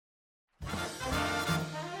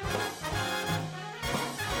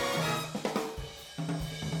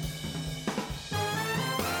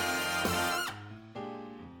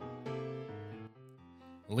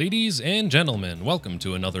Ladies and gentlemen, welcome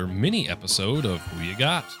to another mini episode of Who You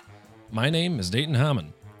Got. My name is Dayton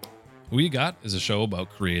Hammond. Who You Got is a show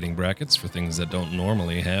about creating brackets for things that don't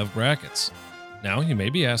normally have brackets. Now, you may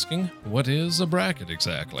be asking, what is a bracket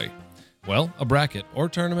exactly? Well, a bracket or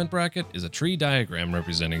tournament bracket is a tree diagram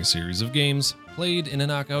representing a series of games played in a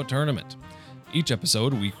knockout tournament. Each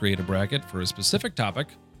episode, we create a bracket for a specific topic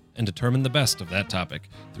and determine the best of that topic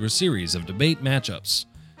through a series of debate matchups.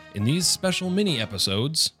 In these special mini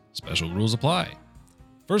episodes, special rules apply.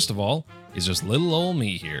 First of all, is just little ol'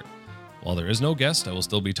 me here. While there is no guest, I will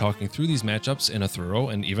still be talking through these matchups in a thorough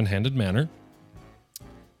and even-handed manner.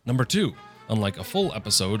 Number 2, unlike a full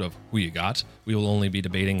episode of Who You Got, we will only be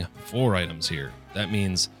debating 4 items here. That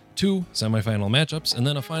means 2 semifinal matchups and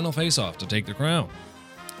then a final face-off to take the crown.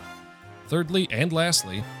 Thirdly and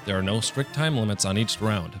lastly, there are no strict time limits on each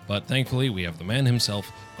round, but thankfully we have the man himself,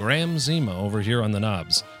 Graham Zima, over here on the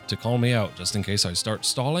knobs to call me out just in case I start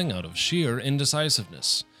stalling out of sheer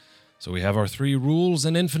indecisiveness. So we have our 3 rules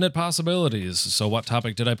and infinite possibilities. So what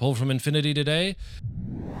topic did I pull from infinity today?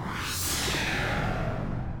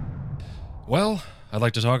 Well, I'd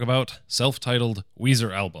like to talk about self-titled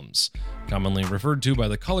Weezer albums. Commonly referred to by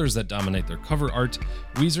the colors that dominate their cover art,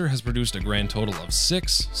 Weezer has produced a grand total of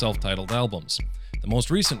 6 self-titled albums. The most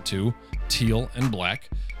recent 2, Teal and Black,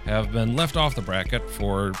 have been left off the bracket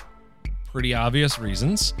for pretty obvious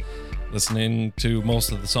reasons. Listening to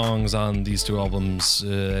most of the songs on these 2 albums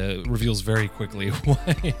reveals very quickly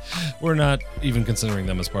why we're not even considering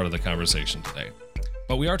them as part of the conversation today.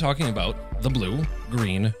 But we are talking about the Blue,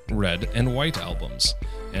 Green, Red, and White albums,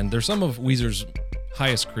 and they're some of Weezer's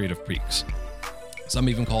highest creative peaks. Some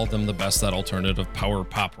even called them the best that alternative power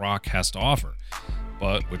pop rock has to offer.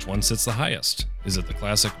 But which one sits the highest? Is it the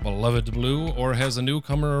classic beloved Blue, or has a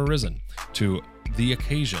newcomer arisen to the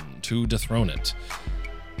occasion to dethrone it?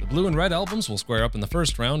 The Blue and Red albums will square up in the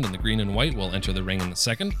first round, and the Green and White will enter the ring in the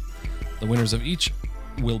second. The winners of each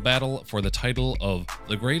will battle for the title of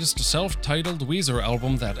the greatest self-titled Weezer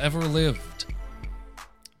album that ever lived.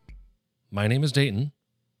 My name is Dayton,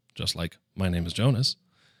 just like my name is Jonas,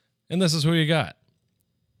 and this is Who You Got.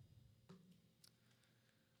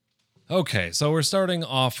 Okay, so we're starting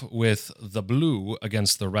off with the Blue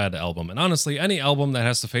against the Red album, and honestly, any album that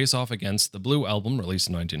has to face off against the Blue album, released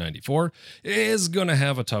in 1994, is gonna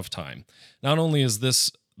have a tough time. Not only is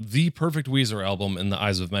this the perfect Weezer album in the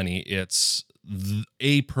eyes of many, it's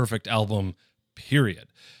a perfect album, period.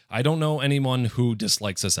 I don't know anyone who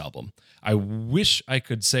dislikes this album. I wish I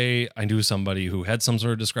could say I knew somebody who had some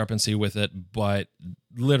sort of discrepancy with it, but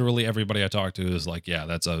literally everybody I talk to is like, yeah,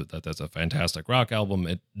 that's a fantastic rock album.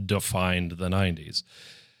 It defined the 90s.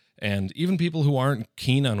 And even people who aren't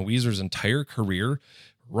keen on Weezer's entire career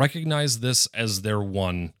recognize this as their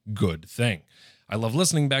one good thing. I love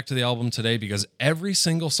listening back to the album today because every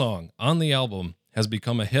single song on the album has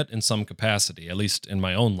become a hit in some capacity, at least in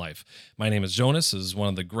my own life. My Name is Jonas is one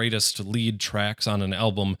of the greatest lead tracks on an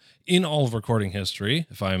album in all of recording history,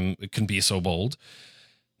 if I can be so bold.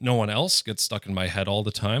 No One Else gets stuck in my head all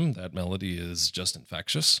the time. That melody is just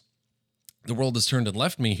infectious. The World Has Turned and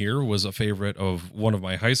Left Me Here was a favorite of one of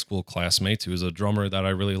my high school classmates who was a drummer that I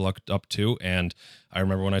really looked up to, and I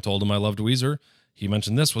remember when I told him I loved Weezer, he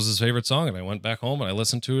mentioned this was his favorite song, and I went back home and I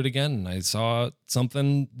listened to it again, and I saw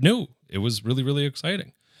something new. It was really, really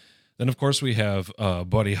exciting. Then, of course, we have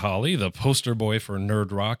Buddy Holly, the poster boy for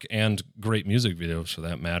nerd rock and great music videos, for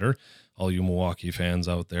that matter. All you Milwaukee fans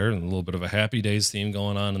out there, and a little bit of a Happy Days theme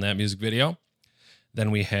going on in that music video.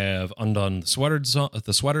 Then we have Undone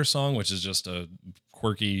the Sweater Song, which is just a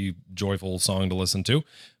quirky, joyful song to listen to.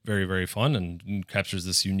 Very, very fun, and captures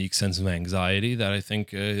this unique sense of anxiety that I think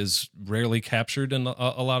is rarely captured in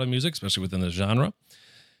a lot of music, especially within the genre.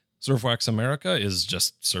 Surf Wax America is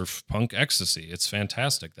just surf punk ecstasy. It's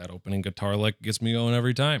fantastic. That opening guitar lick gets me going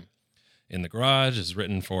every time. In the Garage is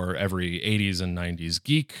written for every 80s and 90s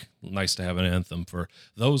geek. Nice to have an anthem for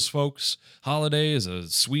those folks. Holiday is a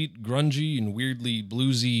sweet, grungy, and weirdly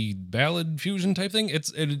bluesy ballad fusion type thing.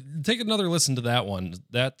 Take another listen to that one.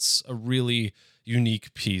 That's a really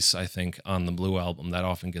unique piece, I think, on the Blue album that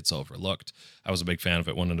often gets overlooked. I was a big fan of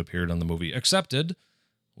it when it appeared on the movie Accepted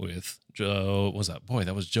with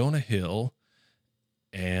that was Jonah Hill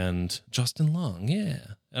and Justin Long, yeah.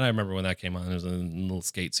 And I remember when that came on, there was a little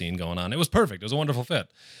skate scene going on. It was perfect. It was a wonderful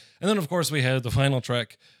fit. And then, of course, we had the final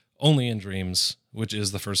track, Only in Dreams, which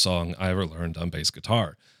is the first song I ever learned on bass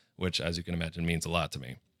guitar, which, as you can imagine, means a lot to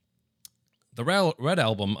me. The Red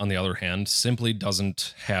album, on the other hand, simply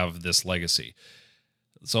doesn't have this legacy.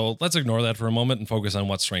 So let's ignore that for a moment and focus on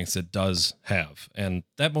what strengths it does have. And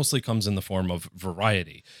that mostly comes in the form of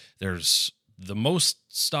variety. There's the most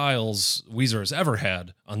styles Weezer has ever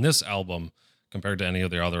had on this album compared to any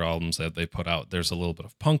of their other albums that they put out. There's a little bit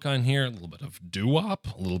of punk on here, a little bit of doo-wop,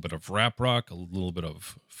 a little bit of rap rock, a little bit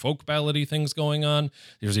of folk ballady things going on.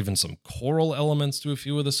 There's even some choral elements to a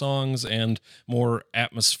few of the songs and more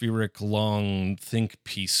atmospheric, long think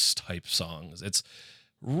piece type songs. It's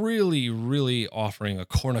really, really offering a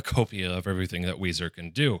cornucopia of everything that Weezer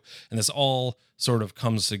can do. And this all sort of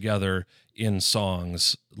comes together in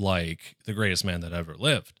songs like The Greatest Man That Ever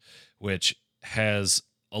Lived, which has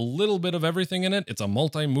a little bit of everything in it. It's a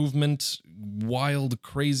multi-movement, wild,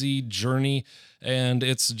 crazy journey, and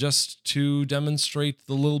it's just to demonstrate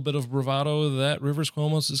the little bit of bravado that Rivers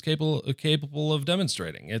Cuomo is capable of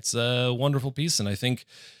demonstrating. It's a wonderful piece, and I think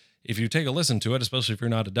if you take a listen to it, especially if you're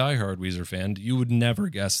not a diehard Weezer fan, you would never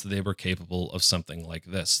guess that they were capable of something like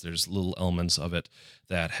this. There's little elements of it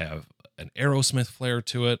that have an Aerosmith flair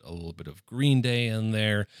to it, a little bit of Green Day in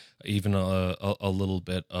there, even a little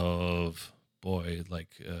bit of,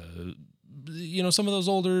 some of those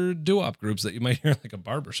older doo-wop groups that you might hear like a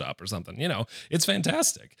barbershop or something. It's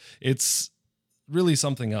fantastic. It's really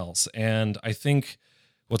something else. And I think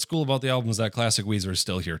what's cool about the album is that classic Weezer is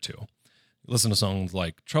still here too. Listen to songs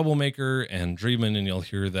like Troublemaker and Dreamin', and you'll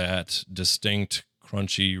hear that distinct,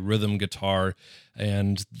 crunchy rhythm guitar,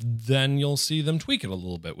 and then you'll see them tweak it a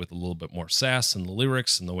little bit with a little bit more sass in the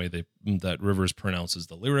lyrics and the way that Rivers pronounces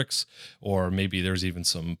the lyrics, or maybe there's even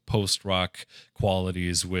some post-rock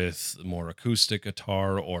qualities with more acoustic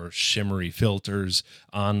guitar or shimmery filters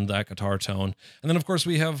on that guitar tone. And then, of course,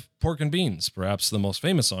 we have Pork and Beans, perhaps the most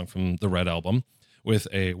famous song from the Red Album, with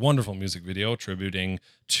a wonderful music video tributing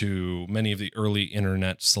to many of the early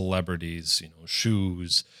internet celebrities,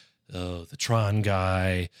 Shoes, the Tron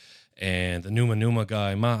guy, and the Numa Numa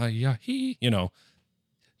guy, Mayahi.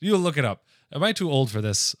 You'll look it up. Am I too old for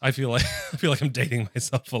this? I feel like I'm dating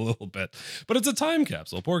myself a little bit, but it's a time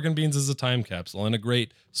capsule. Pork and Beans is a time capsule and a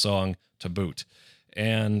great song to boot.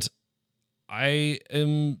 And I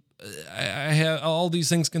have, all these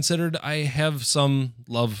things considered, I have some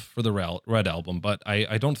love for the Red Album, but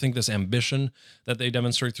I don't think this ambition that they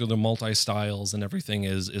demonstrate through the multi-styles and everything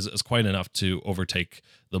is quite enough to overtake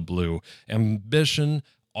the Blue. Ambition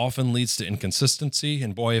often leads to inconsistency,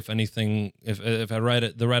 and boy, if anything, if I read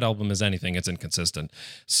it, the Red Album is anything, it's inconsistent.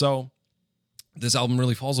 So this album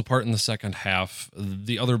really falls apart in the second half.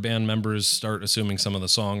 The other band members start assuming some of the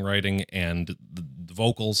songwriting and the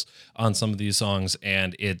vocals on some of these songs,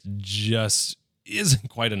 and it just isn't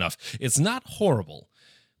quite enough. It's not horrible,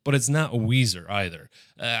 but it's not Weezer either.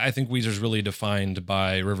 I think Weezer's really defined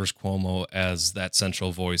by Rivers Cuomo as that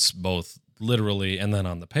central voice, both literally and then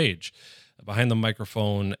on the page, behind the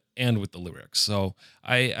microphone and with the lyrics. So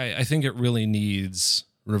I think it really needs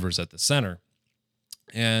Rivers at the center.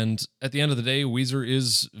 And at the end of the day, Weezer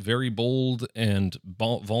is very bold and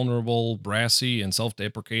vulnerable, brassy and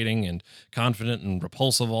self-deprecating and confident and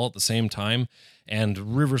repulsive all at the same time.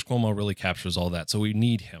 And Rivers Cuomo really captures all that. So we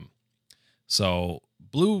need him. So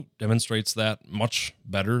Blue demonstrates that much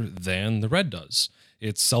better than the Red does.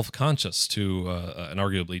 It's self-conscious to an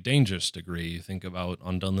arguably dangerous degree. Think about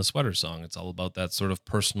Undone the Sweater Song. It's all about that sort of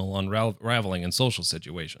personal unraveling in social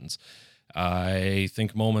situations. I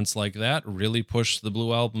think moments like that really push the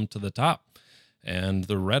Blue Album to the top, and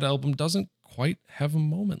the Red Album doesn't quite have a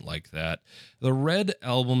moment like that. The Red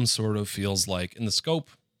Album sort of feels like, in the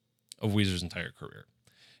scope of Weezer's entire career,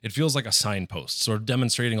 it feels like a signpost, sort of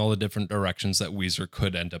demonstrating all the different directions that Weezer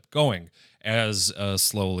could end up going as a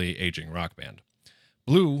slowly aging rock band.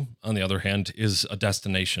 Blue, on the other hand, is a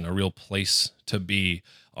destination, a real place to be,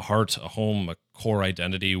 a heart, a home, a core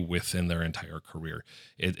identity within their entire career.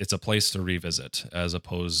 It's a place to revisit as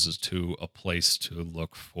opposed to a place to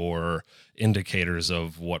look for indicators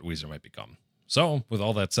of what Weezer might become. So, with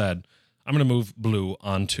all that said, I'm going to move Blue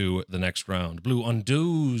onto the next round. Blue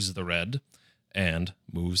undoes the Red and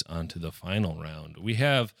moves on to the final round. We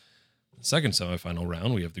have the second semifinal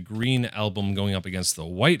round. We have the Green Album going up against the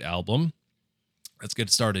White Album. Let's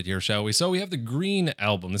get started here, shall we? So we have the Green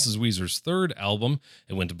Album. This is Weezer's third album.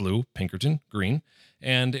 It went to Blue, Pinkerton, Green,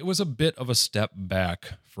 and it was a bit of a step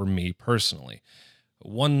back for me personally.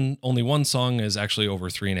 Only one song is actually over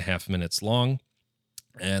 3.5 minutes long,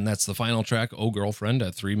 and that's the final track, Oh Girlfriend,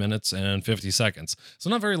 at 3 minutes and 50 seconds.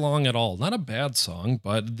 So not very long at all. Not a bad song,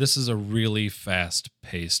 but this is a really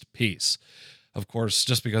fast-paced piece. Of course,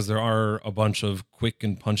 just because there are a bunch of quick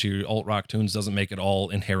and punchy alt-rock tunes doesn't make it all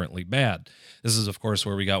inherently bad. This is, of course,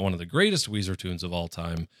 where we got one of the greatest Weezer tunes of all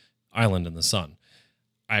time, Island in the Sun.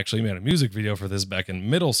 I actually made a music video for this back in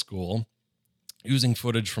middle school using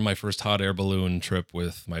footage from my first hot air balloon trip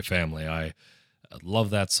with my family. I love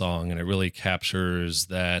that song, and it really captures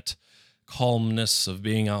that calmness of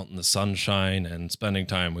being out in the sunshine and spending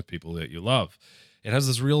time with people that you love. It has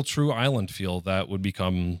this real true island feel that would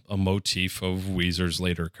become a motif of Weezer's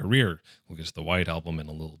later career. We'll get to the White Album in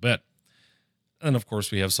a little bit. And of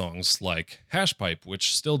course, we have songs like Hashpipe,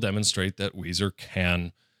 which still demonstrate that Weezer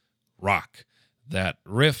can rock. That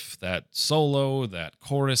riff, that solo, that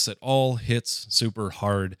chorus, it all hits super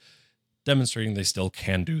hard, demonstrating they still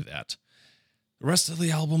can do that. The rest of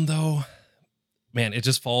the album, though, man, it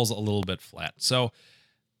just falls a little bit flat. So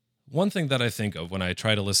one thing that I think of when I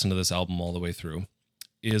try to listen to this album all the way through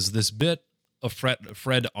is this bit of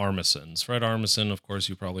Fred Armisen's. Fred Armisen, of course,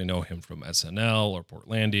 you probably know him from SNL or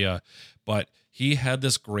Portlandia, but he had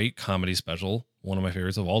this great comedy special, one of my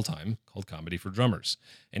favorites of all time, called Comedy for Drummers.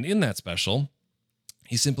 And in that special,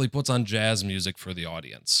 he simply puts on jazz music for the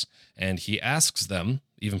audience, and he asks them,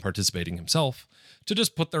 even participating himself, to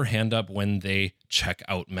just put their hand up when they check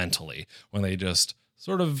out mentally, when they just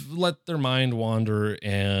sort of let their mind wander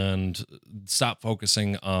and stop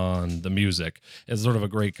focusing on the music. It's sort of a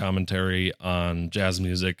great commentary on jazz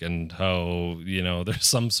music and how, there's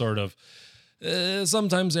some sort of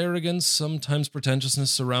sometimes arrogance, sometimes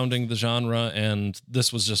pretentiousness surrounding the genre, and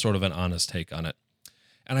this was just sort of an honest take on it.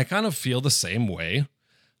 And I kind of feel the same way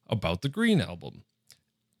about the Green Album.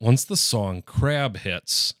 Once the song Crab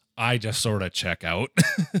hits, I just sort of check out.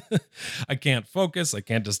 I can't focus. I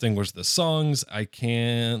can't distinguish the songs. I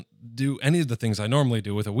can't do any of the things I normally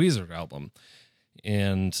do with a Weezer album.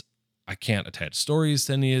 And I can't attach stories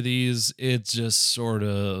to any of these. It just sort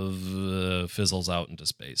of fizzles out into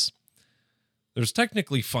space. There's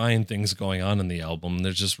technically fine things going on in the album.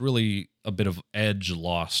 There's just really a bit of edge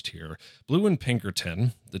lost here. Blue and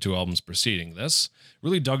Pinkerton, the two albums preceding this,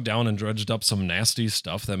 really dug down and dredged up some nasty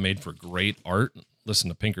stuff that made for great art. Listen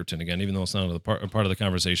to Pinkerton again, even though it's not a part of the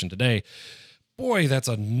conversation today. Boy, that's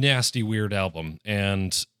a nasty, weird album.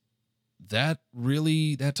 And that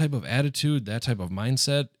type of attitude, that type of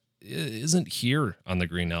mindset isn't here on the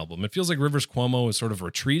Green Album. It feels like Rivers Cuomo is sort of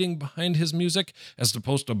retreating behind his music as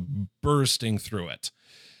opposed to bursting through it.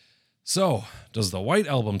 So, does the White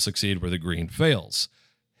Album succeed where the Green fails?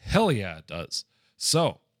 Hell yeah, it does.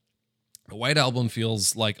 So, the White Album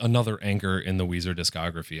feels like another anchor in the Weezer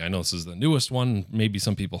discography. I know this is the newest one. Maybe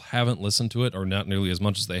some people haven't listened to it, or not nearly as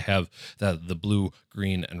much as they have the Blue,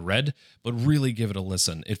 Green, and Red, but really give it a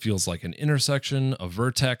listen. It feels like an intersection, a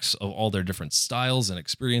vertex of all their different styles and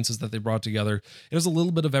experiences that they brought together. It has a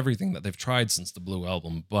little bit of everything that they've tried since the Blue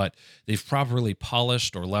Album, but they've properly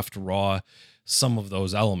polished or left raw some of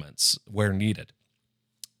those elements where needed.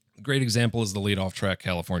 A great example is the lead-off track,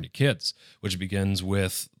 California Kids, which begins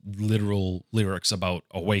with literal lyrics about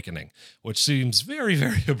awakening, which seems very,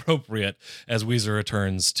 very appropriate as Weezer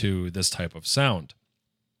returns to this type of sound.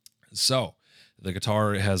 So, the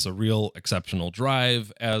guitar has a real exceptional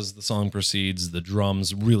drive as the song proceeds. The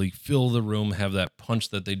drums really fill the room, have that punch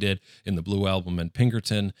that they did in the Blue Album and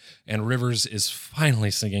Pinkerton, and Rivers is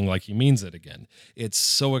finally singing like he means it again. It's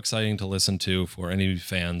so exciting to listen to for any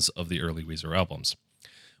fans of the early Weezer albums.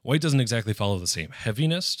 White doesn't exactly follow the same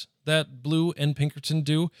heaviness that Blue and Pinkerton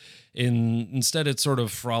do. Instead, it sort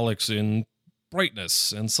of frolics in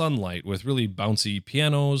brightness and sunlight with really bouncy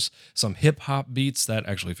pianos, some hip-hop beats that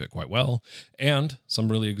actually fit quite well, and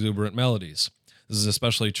some really exuberant melodies. This is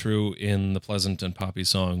especially true in the pleasant and poppy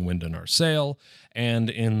song Wind in Our Sail, and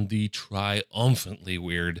in the triumphantly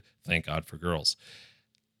weird Thank God for Girls.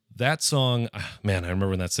 That song, man, I remember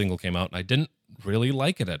when that single came out, and I didn't really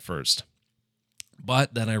like it at first.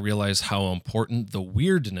 But then I realized how important the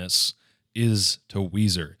weirdness is to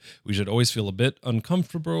Weezer. We should always feel a bit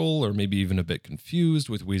uncomfortable or maybe even a bit confused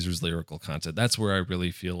with Weezer's lyrical content. That's where I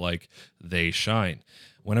really feel like they shine.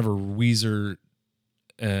 Whenever Weezer,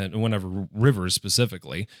 and whenever Rivers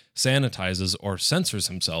specifically, sanitizes or censors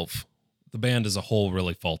himself, the band as a whole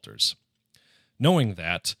really falters. Knowing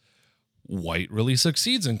that, White really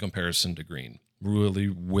succeeds in comparison to Green, really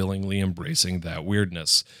willingly embracing that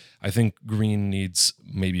weirdness. I think Green needs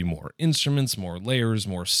maybe more instruments, more layers,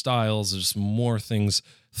 more styles, just more things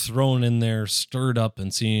thrown in there, stirred up,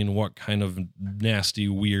 and seeing what kind of nasty,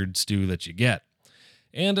 weird stew that you get.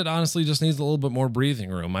 And it honestly just needs a little bit more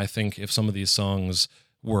breathing room. I think if some of these songs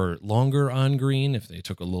were longer on Green, if they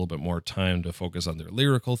took a little bit more time to focus on their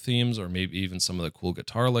lyrical themes, or maybe even some of the cool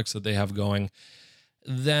guitar licks that they have going,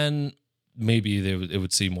 then maybe it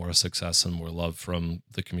would see more success and more love from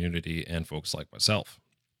the community and folks like myself.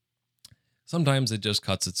 Sometimes it just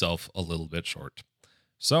cuts itself a little bit short.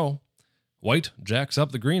 So, White jacks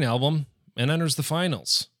up the Green Album and enters the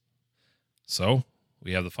finals. So,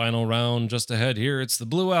 we have the final round just ahead here. It's the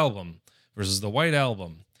Blue Album versus the White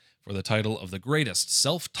Album. for the title of the greatest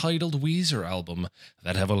self-titled Weezer album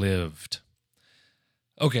that ever lived.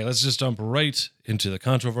 Okay, let's just jump right into the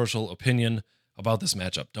controversial opinion about this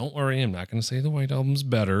matchup. Don't worry, I'm not going to say the White Album's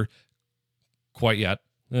better quite yet.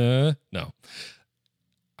 No.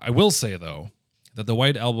 I will say, though, that the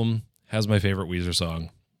White Album has my favorite Weezer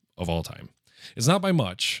song of all time. It's not by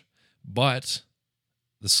much, but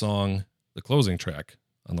the song, the closing track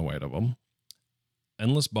on the White Album,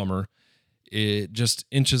 Endless Bummer, it just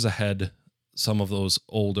inches ahead some of those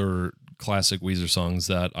older classic Weezer songs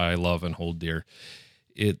that I love and hold dear.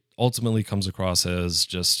 It ultimately comes across as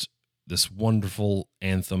just this wonderful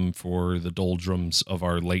anthem for the doldrums of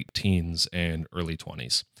our late teens and early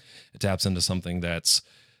 20s. It taps into something that's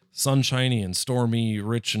sunshiny and stormy,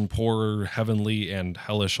 rich and poor, heavenly and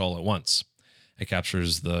hellish all at once. It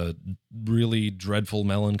captures the really dreadful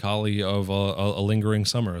melancholy of a lingering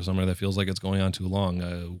summer, a summer that feels like it's going on too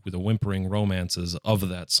long, with the whimpering romances of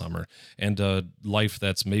that summer, and a life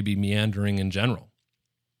that's maybe meandering in general.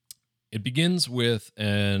 It begins with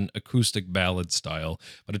an acoustic ballad style,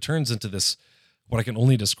 but it turns into this, what I can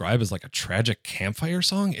only describe as like a tragic campfire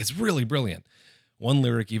song. It's really brilliant. One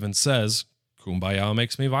lyric even says, "Kumbaya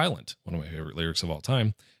makes me violent," one of my favorite lyrics of all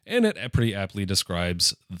time, and it pretty aptly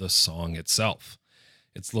describes the song itself.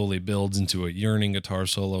 It slowly builds into a yearning guitar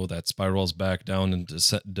solo that spirals back down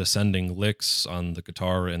into descending licks on the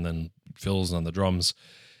guitar and then fills on the drums.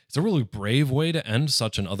 It's a really brave way to end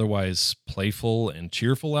such an otherwise playful and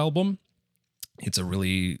cheerful album. It's a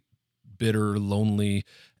really bitter, lonely,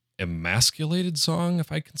 emasculated song,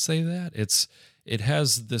 if I can say that. It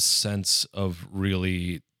has this sense of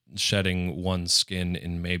really shedding one's skin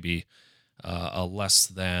in maybe a less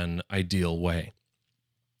than ideal way.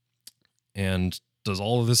 And does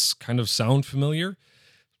all of this kind of sound familiar?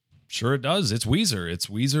 Sure it does. It's Weezer. It's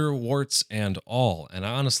Weezer, warts and all. And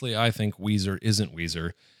honestly, I think Weezer isn't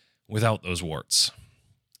Weezer without those warts.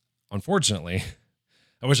 Unfortunately,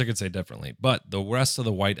 I wish I could say differently, but the rest of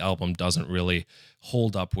the White Album doesn't really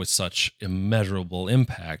hold up with such immeasurable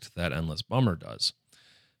impact that Endless Bummer does.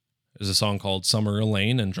 There's a song called Summer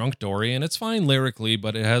Elaine and Drunk Dory, and it's fine lyrically,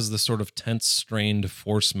 but it has this sort of tense, strained,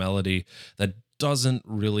 forced melody that doesn't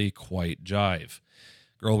really quite jive.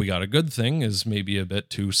 Girl, We Got a Good Thing is maybe a bit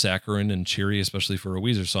too saccharine and cheery, especially for a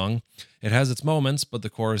Weezer song. It has its moments, but the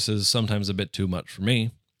chorus is sometimes a bit too much for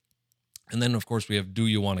me. And then, of course, we have Do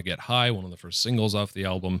You Want to Get High, one of the first singles off the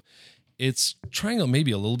album. It's trying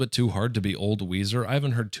maybe a little bit too hard to be old Weezer. I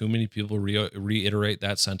haven't heard too many people reiterate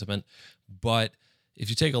that sentiment, but if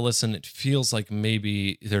you take a listen, it feels like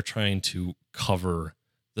maybe they're trying to cover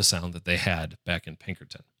the sound that they had back in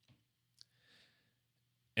Pinkerton.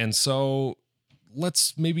 And so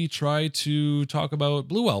let's maybe try to talk about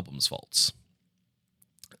Blue Album's faults.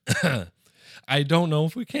 I don't know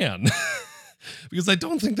if we can. Because I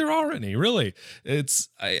don't think there are any, really. This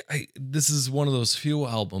is one of those few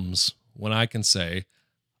albums when I can say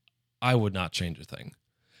I would not change a thing.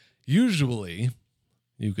 Usually,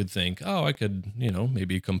 you could think, oh, I could,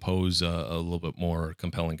 maybe compose a little bit more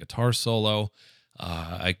compelling guitar solo.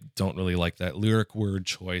 I don't really like that lyric word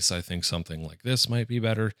choice. I think something like this might be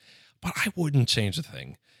better, but I wouldn't change a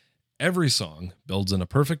thing. Every song builds in a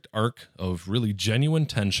perfect arc of really genuine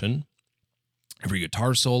tension. Every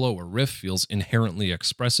guitar solo or riff feels inherently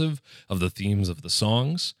expressive of the themes of the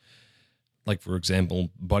songs. Like, for example,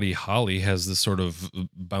 Buddy Holly has this sort of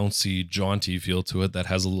bouncy, jaunty feel to it that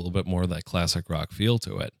has a little bit more of that classic rock feel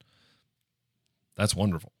to it. That's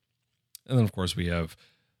wonderful. And then, of course, we have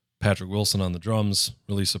Patrick Wilson on the drums,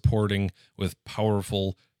 really supporting with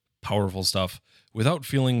powerful, powerful stuff without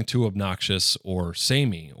feeling too obnoxious or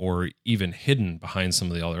samey or even hidden behind some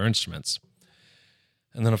of the other instruments.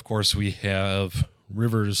 And then, of course, we have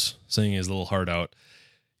Rivers singing his little heart out.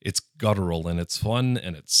 It's guttural, and it's fun,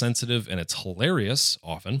 and it's sensitive, and it's hilarious,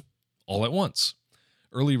 often, all at once.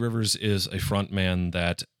 Early Rivers is a frontman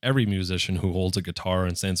that every musician who holds a guitar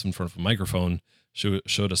and stands in front of a microphone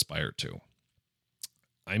should aspire to.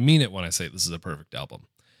 I mean it when I say this is a perfect album.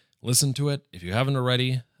 Listen to it if you haven't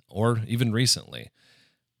already, or even recently.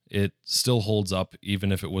 It still holds up,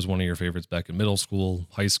 even if it was one of your favorites back in middle school,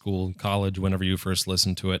 high school, college, whenever you first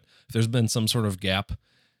listened to it. If there's been some sort of gap,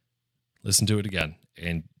 listen to it again,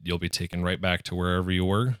 and you'll be taken right back to wherever you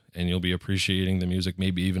were, and you'll be appreciating the music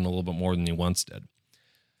maybe even a little bit more than you once did.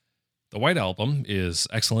 The White Album is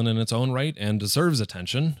excellent in its own right and deserves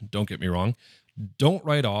attention, don't get me wrong. Don't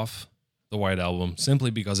write off the White Album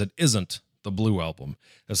simply because it isn't the Blue Album.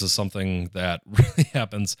 This is something that really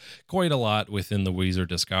happens quite a lot within the Weezer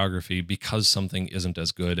discography. Because something isn't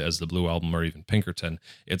as good as the Blue Album or even Pinkerton,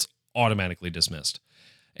 it's automatically dismissed.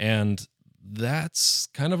 And that's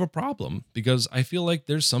kind of a problem because I feel like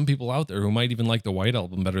there's some people out there who might even like the White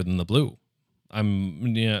Album better than the Blue.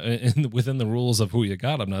 Within the rules of Who You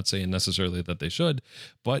Got, I'm not saying necessarily that they should,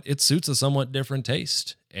 but it suits a somewhat different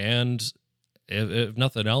taste. And if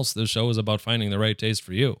nothing else, this show is about finding the right taste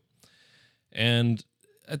for you. And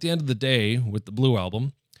at the end of the day, with the Blue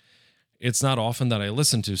Album, it's not often that I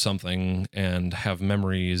listen to something and have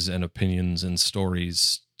memories and opinions and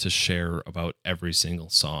stories to share about every single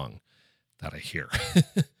song that I hear.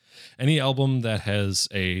 Any album that has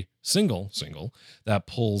a single that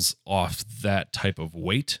pulls off that type of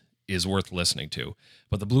weight is worth listening to.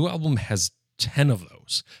 But the Blue Album has 10 of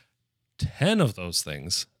those. 10 of those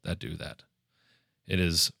things that do that. It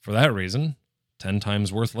is, for that reason, 10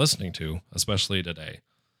 times worth listening to, especially today.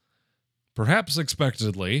 Perhaps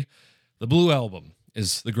expectedly, the Blue Album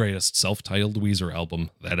is the greatest self-titled Weezer album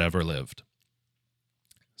that ever lived.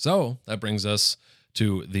 So, that brings us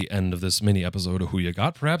to the end of this mini episode of Who You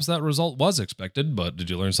Got. Perhaps that result was expected, but did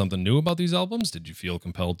you learn something new about these albums? Did you feel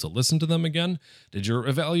compelled to listen to them again? Did your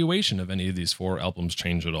evaluation of any of these 4 albums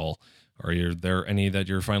change at all? Are there any that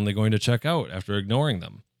you're finally going to check out after ignoring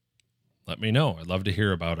them? Let me know. I'd love to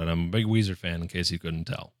hear about it. I'm a big Weezer fan in case you couldn't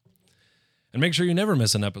tell. And make sure you never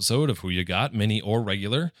miss an episode of Who You Got, mini or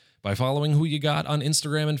regular, by following Who You Got on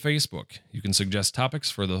Instagram and Facebook. You can suggest topics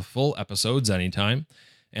for the full episodes anytime.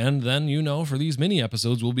 And then, for these mini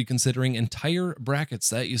episodes, we'll be considering entire brackets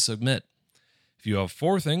that you submit. If you have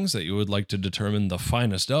 4 things that you would like to determine the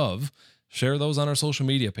finest of, share those on our social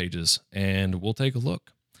media pages, and we'll take a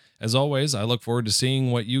look. As always, I look forward to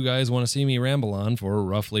seeing what you guys want to see me ramble on for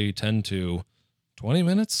roughly 10 to 20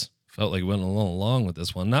 minutes. Felt like we went a little long with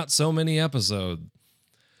this one. Not so many episodes.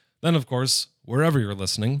 Then, of course, wherever you're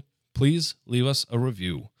listening, please leave us a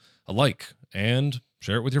review, a like, and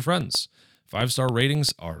share it with your friends. 5-star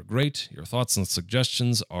ratings are great. Your thoughts and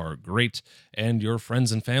suggestions are great. And your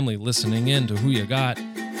friends and family listening in to Who You Got,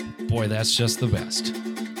 boy, that's just the best.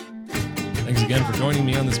 Thanks again for joining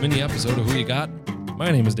me on this mini episode of Who You Got.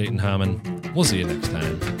 My name is Dayton Hamann. We'll see you next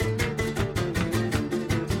time.